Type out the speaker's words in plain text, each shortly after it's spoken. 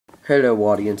Hello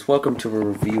audience, welcome to a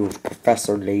review of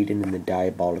Professor Layton in the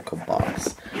Diabolical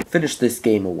box. Finished this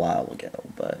game a while ago,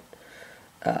 but,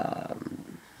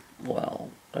 well,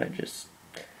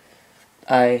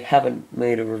 I haven't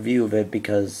made a review of it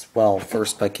because, well,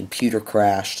 first my computer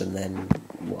crashed and then,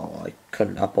 well, I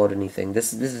couldn't upload anything.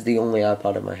 This is the only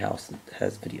iPod in my house that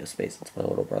has video space. It's my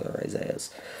little brother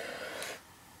Isaiah's.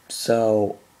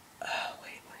 So,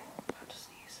 wait, I'm about to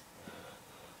sneeze.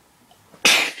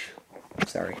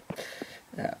 Sorry.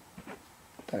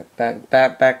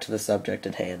 Back to the subject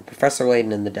at hand. Professor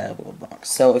Layton in the Diabolical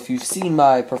box. So if you've seen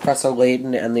my Professor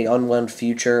Layton and the Unwound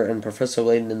Future and Professor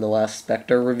Layton in the Last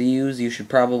Spectre reviews, you should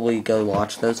probably go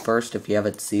watch those first if you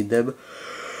haven't seen them,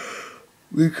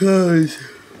 because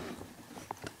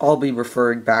I'll be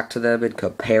referring back to them and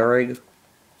comparing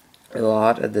a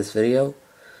lot in this video.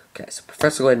 Okay, so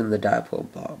Professor Layton in the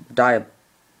Diabolical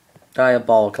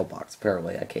box.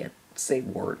 Apparently I can't say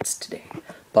words today,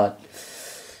 but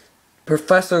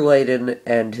Professor Layton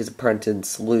and his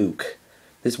apprentice Luke,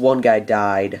 this one guy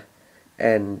died,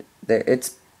 and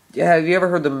have you ever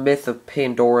heard the myth of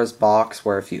Pandora's box,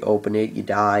 where if you open it, you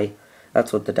die?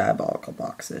 That's what the Diabolical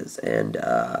box is, and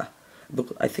I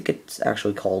think it's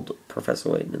actually called Professor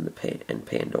Layton in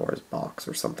Pandora's box,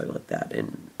 or something like that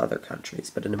in other countries,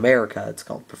 but in America, it's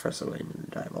called Professor Layton in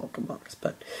the Diabolical box.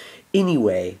 But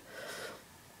anyway,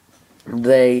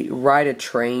 they ride a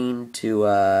train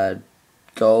to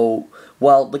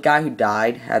well, the guy who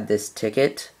died had this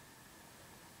ticket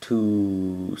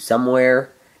to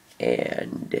somewhere,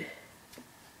 and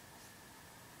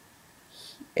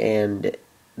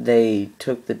they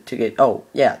took the ticket. Oh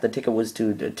yeah, the ticket was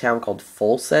to a town called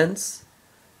Full Sense,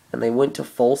 and they went to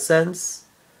Full Sense.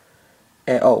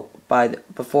 And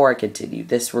before I continue,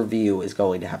 this review is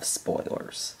going to have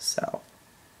spoilers, so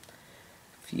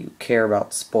if you care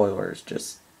about spoilers,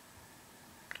 just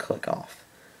click off.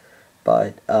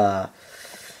 But not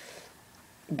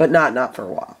for a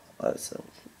while.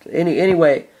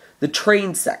 Anyway, the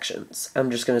train sections, I'm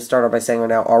just going to start off by saying right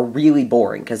now, are really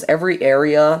boring, because every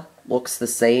area looks the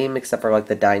same except for like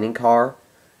the dining car.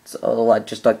 It's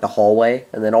just like the hallway,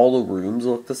 and then all the rooms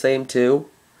look the same too.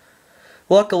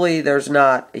 Luckily, there's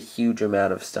not a huge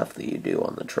amount of stuff that you do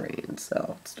on the train,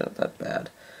 so it's not that bad.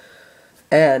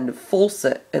 And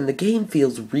the game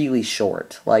feels really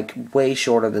short, like way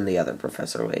shorter than the other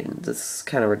Professor Layton. This is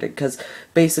kind of ridiculous, because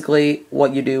basically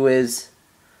what you do is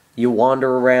you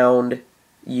wander around,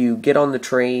 you get on the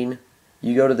train,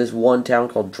 you go to this one town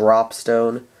called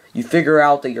Dropstone, you figure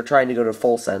out that you're trying to go to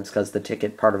Full Sense because the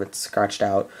ticket part of it's scratched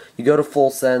out. You go to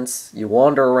Full Sense, you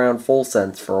wander around Full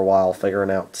Sense for a while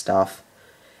figuring out stuff,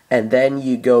 and then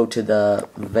you go to the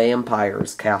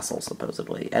vampire's castle,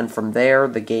 supposedly. And from there,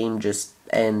 the game just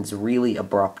ends really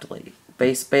abruptly.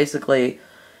 Basically,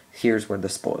 here's where the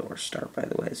spoilers start, by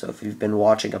the way. So if you've been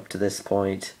watching up to this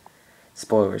point,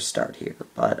 spoilers start here.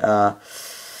 But,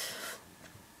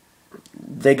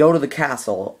 they go to the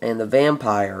castle, and the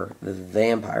vampire,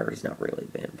 he's not really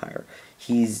a vampire,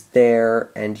 he's there,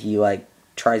 and he,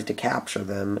 tries to capture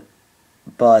them,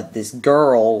 but this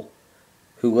girl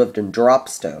who lived in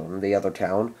Dropstone, the other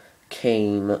town,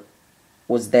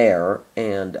 was there,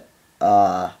 and,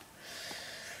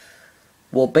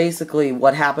 well, basically,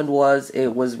 what happened was, it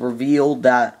was revealed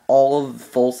that all of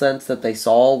Full Sense that they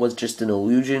saw was just an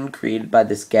illusion created by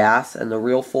this gas, and the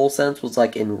real Full Sense was,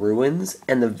 in ruins,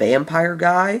 and the vampire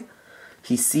guy,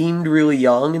 he seemed really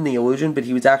young in the illusion, but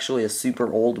he was actually a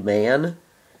super old man,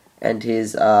 and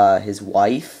his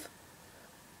wife,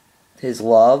 his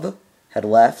love, had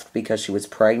left because she was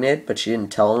pregnant, but she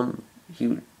didn't tell him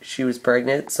she was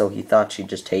pregnant, so he thought she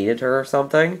just hated her or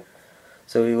something.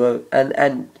 So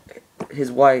and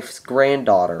his wife's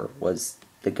granddaughter was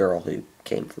the girl who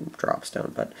came from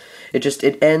Dropstone, but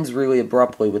it ends really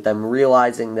abruptly with them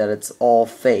realizing that it's all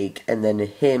fake, and then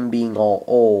him being all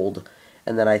old,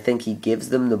 and then I think he gives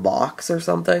them the box or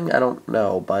something, I don't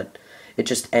know, but it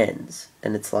just ends,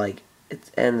 and there's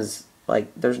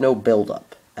no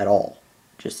build-up at all,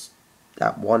 just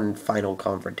that one final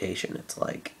confrontation. It's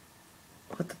like,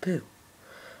 what the poo?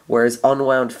 Whereas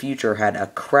Unwound Future had a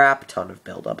crap ton of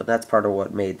build-up, and that's part of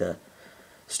what made the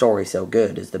story so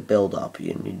good, is the build-up,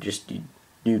 and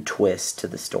new twists to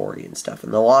the story and stuff.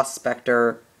 And the Lost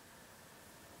Spectre,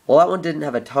 well, that one didn't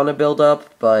have a ton of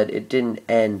build-up, but it didn't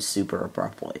end super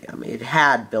abruptly. I mean, it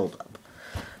had build-up.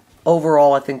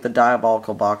 Overall, I think the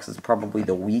Diabolical box is probably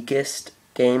the weakest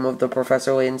game of the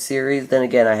Professor Layton series. Then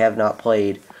again, I have not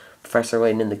played Professor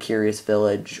Layton in the Curious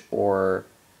Village, or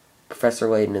Professor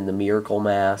Layton in the Miracle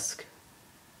Mask.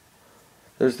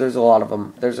 There's a lot of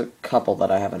them. There's a couple that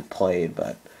I haven't played,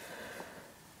 but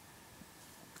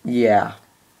yeah.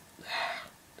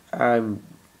 I don't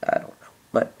know,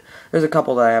 but there's a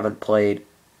couple that I haven't played.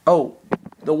 Oh,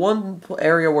 the one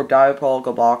area where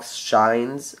Diabolical Box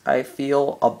shines, I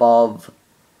feel, above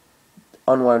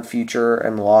Unwanted Future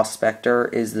and Lost Spectre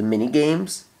is the mini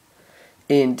games.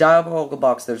 In Diabolical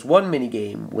Box, there's one mini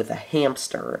game with a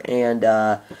hamster,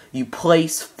 and you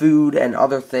place food and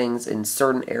other things in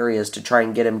certain areas to try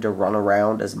and get him to run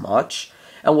around as much.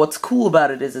 And what's cool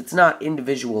about it is it's not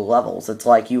individual levels. It's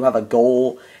like you have a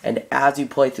goal, and as you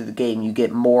play through the game, you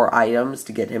get more items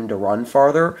to get him to run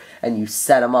farther, and you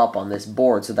set him up on this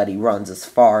board so that he runs as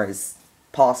far as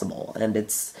possible, and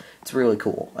it's really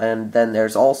cool. And then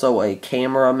there's also a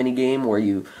camera minigame where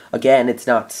you, again, it's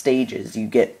not stages, you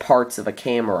get parts of a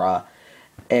camera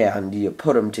and you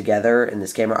put them together in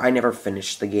this camera. I never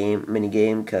finished the game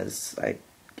minigame because I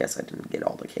guess I didn't get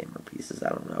all the camera pieces, I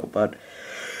don't know, but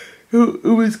it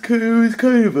was kind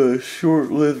of a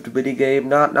short-lived minigame.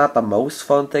 Not the most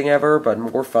fun thing ever, but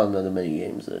more fun than the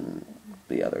minigames and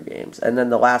the other games. And then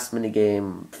the last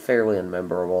minigame, fairly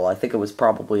unmemorable. I think it was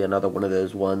probably another one of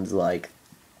those ones like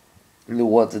the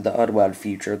ones in the Unwanted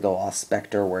Future, the Lost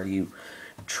Spectre, where you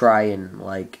try and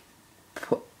like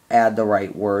add the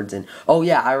right words in. Oh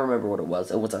yeah, I remember what it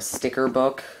was. It was a sticker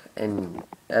book, and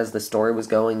as the story was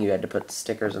going, you had to put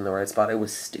stickers in the right spot. It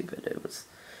was stupid. It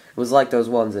was like those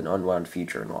ones in Unwanted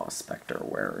Future and Lost Spectre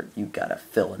where you gotta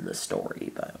fill in the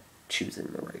story by choosing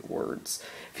the right words.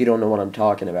 If you don't know what I'm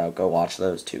talking about, go watch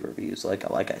those two reviews. Like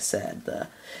I said,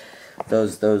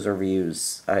 those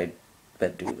reviews, I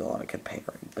bet do a lot of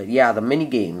comparing. But yeah, the mini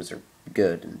games are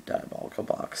good in Diabolical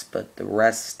Box, but the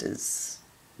rest is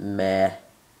meh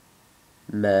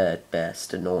at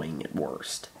best, annoying at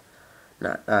worst.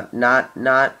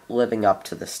 Not living up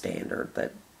to the standard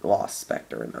that Lost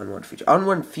Spectre and Unwanted Future.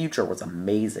 Unwanted Future was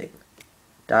amazing.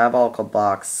 Diabolical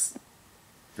Box,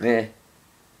 eh.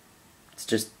 It's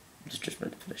just my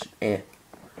definition.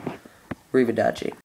 Arrivederci.